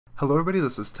Hello everybody,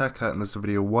 this is TechHut. In this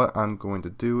video what I'm going to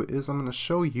do is I'm going to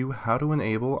show you how to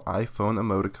enable iPhone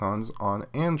emoticons on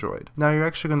Android. Now you're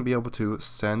actually going to be able to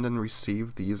send and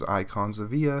receive these icons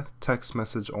via text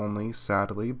message only,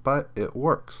 sadly, but it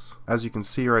works. As you can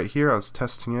see right here, I was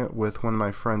testing it with one of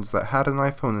my friends that had an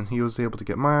iPhone and he was able to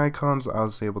get my icons, I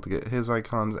was able to get his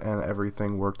icons, and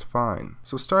everything worked fine.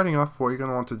 So starting off, what you're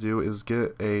going to want to do is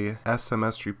get a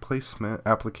SMS replacement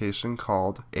application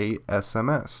called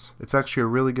SMS. It's actually a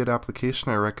really good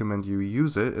application. I recommend you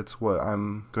use it. It's what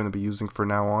I'm going to be using for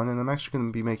now on, and I'm actually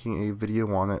going to be making a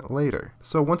video on it later.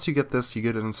 So once you get this, you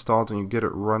get it installed and you get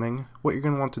it running, what you're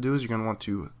going to want to do is you're going to want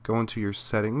to go into your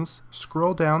settings,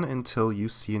 scroll down until you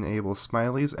see enable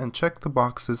smileys, and check the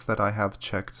boxes that I have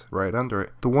checked right under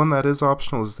it. The one that is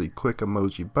optional is the quick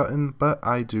emoji button, but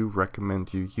I do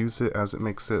recommend you use it as it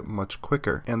makes it much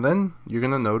quicker. And then you're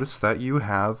going to notice that you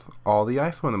have all the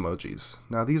iPhone emojis.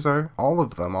 Now these are all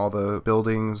of them, all the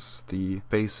buildings, the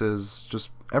faces,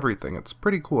 just everything. It's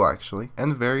pretty cool actually,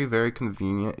 and very, very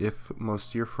convenient if most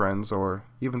of your friends or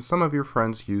even some of your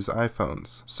friends use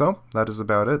iPhones. So that is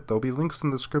about it. There'll be links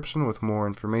in the description with more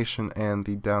information and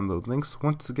the download links.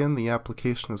 Once again, the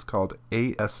application is called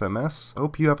SMS.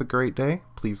 Hope you have a great day.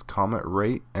 Please comment,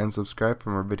 rate, and subscribe for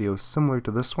more videos similar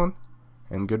to this one,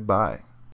 and goodbye.